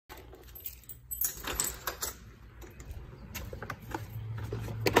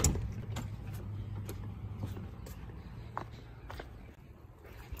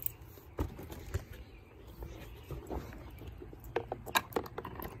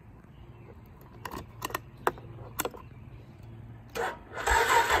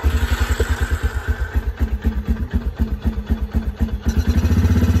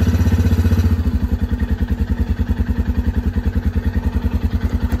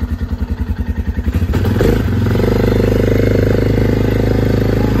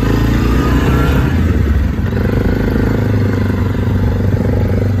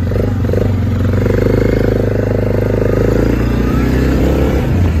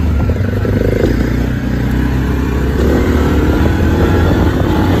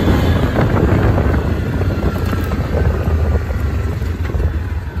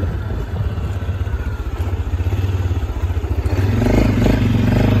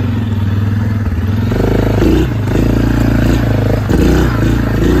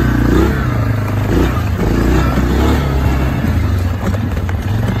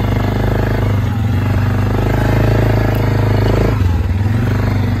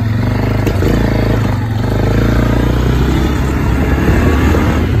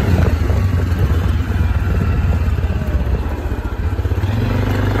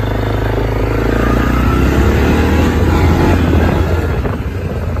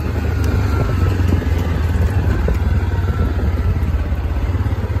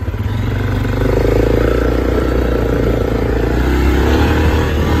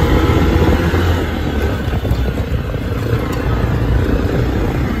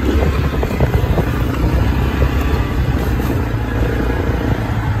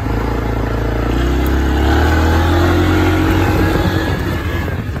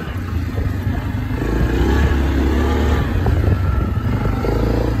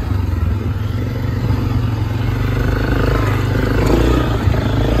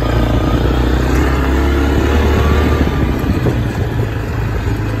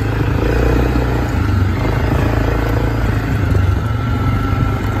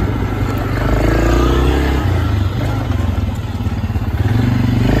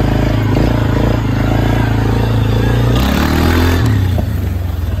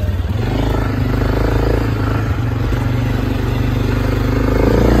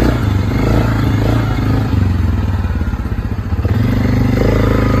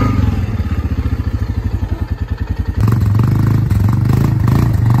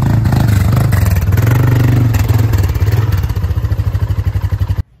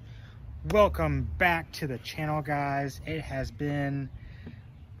Welcome back to the channel, guys. It has been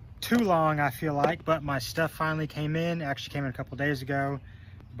too long, I feel like, but my stuff finally came in. It actually came in a couple days ago,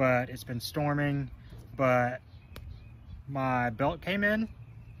 but it's been storming. But my belt came in.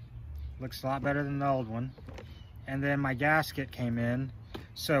 Looks a lot better than the old one. And then my gasket came in.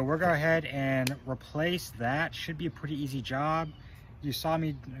 So we're going to go ahead and replace that. Should be a pretty easy job. You saw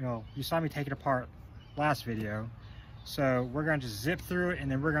me take it apart last video. So we're going to just zip through it, and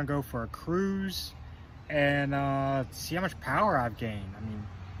then we're going to go for a cruise and see how much power I've gained. I mean,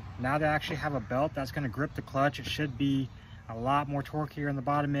 now that I actually have a belt that's going to grip the clutch, it should be a lot more torque here in the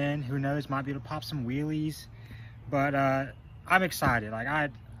bottom end. Who knows, might be able to pop some wheelies. But I'm excited.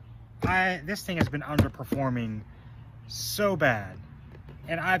 Like this thing has been underperforming so bad,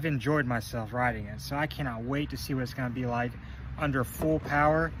 and I've enjoyed myself riding it. So I cannot wait to see what it's going to be like under full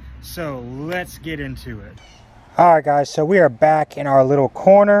power. So let's get into it. Alright guys, so we are back in our little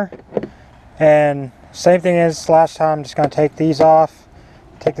corner, and same thing as last time. I'm just going to take these off,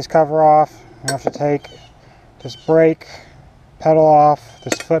 take this cover off. I have to take this brake pedal off,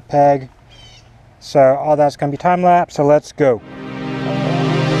 this foot peg. So all that's going to be time lapse, so let's go.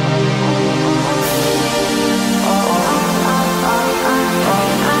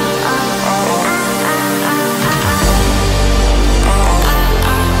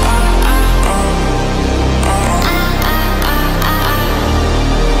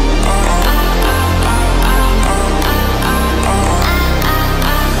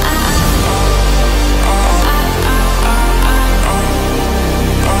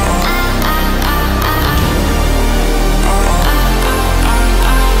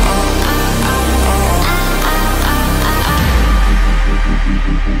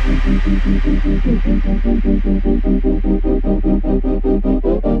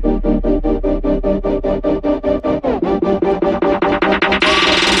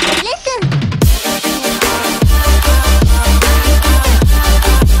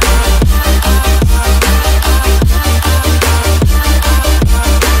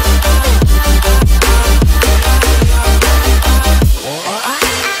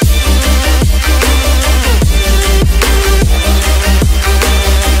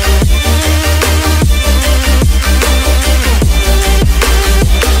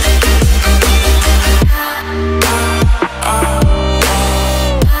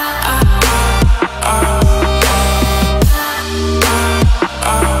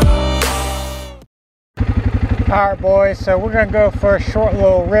 Alright boys, so we're going to go for a short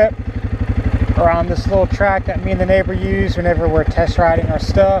little rip around this little track that me and the neighbor use whenever we're test riding our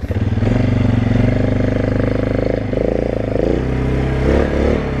stuff.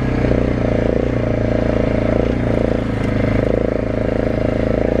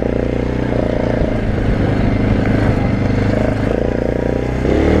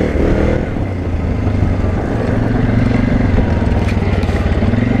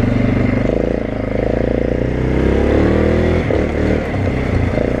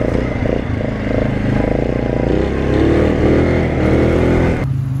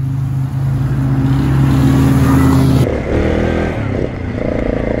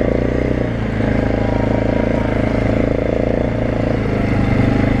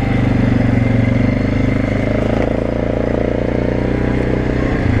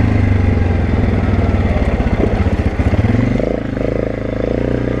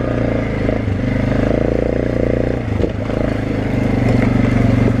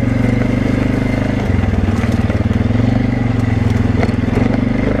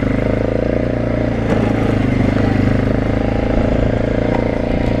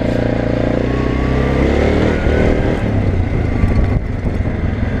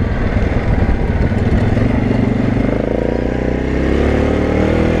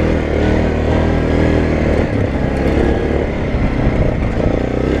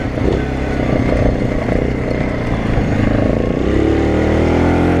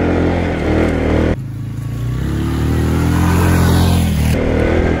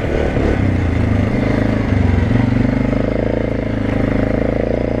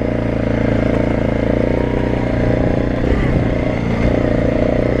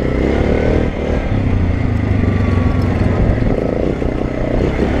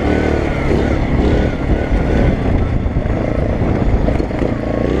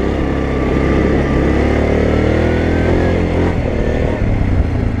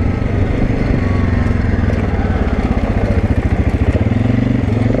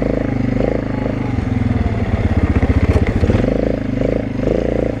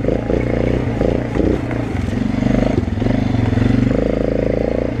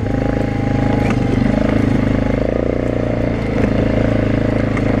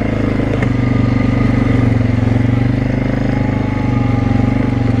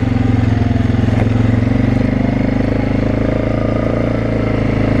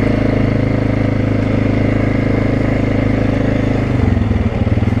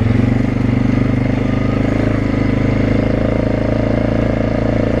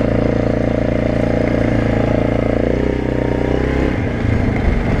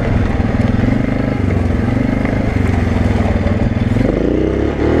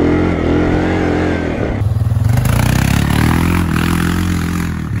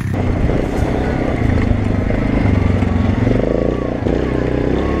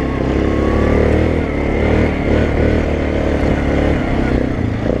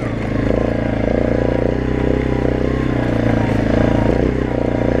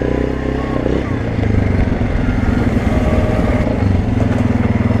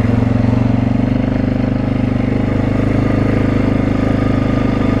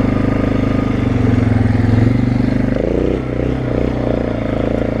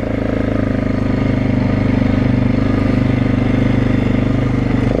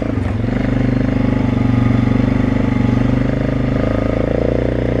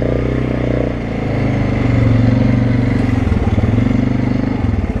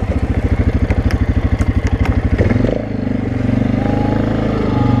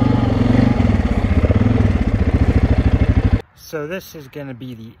 this is gonna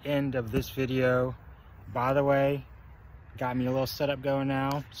be the end of this video. By the way, got me a little setup going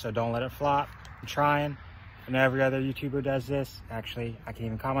now, so don't let it flop. I'm trying. I know every other YouTuber does this. Actually, I can't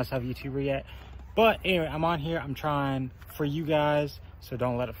even call myself a YouTuber yet. But anyway, I'm on here, I'm trying for you guys, so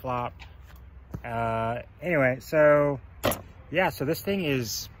don't let it flop. Anyway, so yeah, so this thing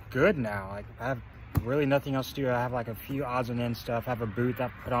is good now. Like, I have really nothing else to do. I have like a few odds and ends stuff. I have a boot that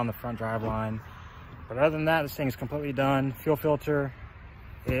I put on the front drive line. But other than that, this thing is completely done. Fuel filter,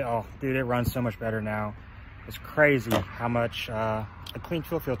 oh dude, it runs so much better now. It's crazy how much a clean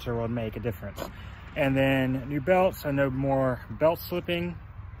fuel filter will make a difference. And then new belts, so no more belt slipping.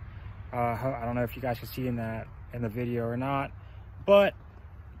 I don't know if you guys can see in the video or not, but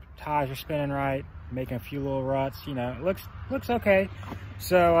tires are spinning right, making a few little ruts. You know, it looks okay.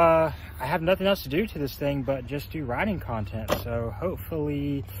 So I have nothing else to do to this thing but just do riding content. So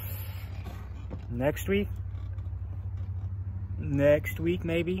hopefully next week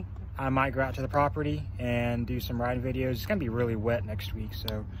maybe I might go out to the property and do some riding videos. It's gonna be really wet next week,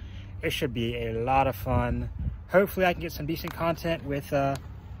 so it should be a lot of fun. Hopefully I can get some decent content with a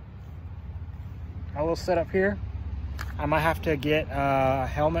little setup here. I might have to get a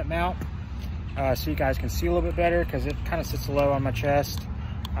helmet mount so you guys can see a little bit better, because it kind of sits low on my chest.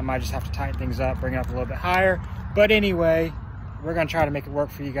 I might just have to tighten things up, bring it up a little bit higher. But anyway, we're gonna try to make it work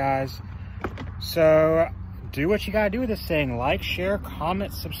for you guys. So do what you gotta do with this thing. Like, share,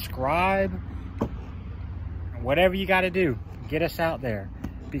 comment, subscribe, whatever you gotta do. Get us out there,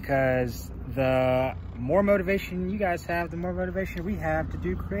 because the more motivation you guys have, the more motivation we have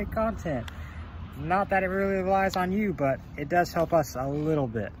to create content. Not that it really relies on you, but it does help us a little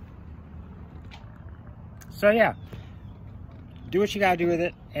bit. So yeah, do what you gotta do with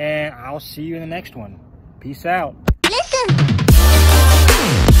it, and I'll see you in the next one. Peace out. Listen.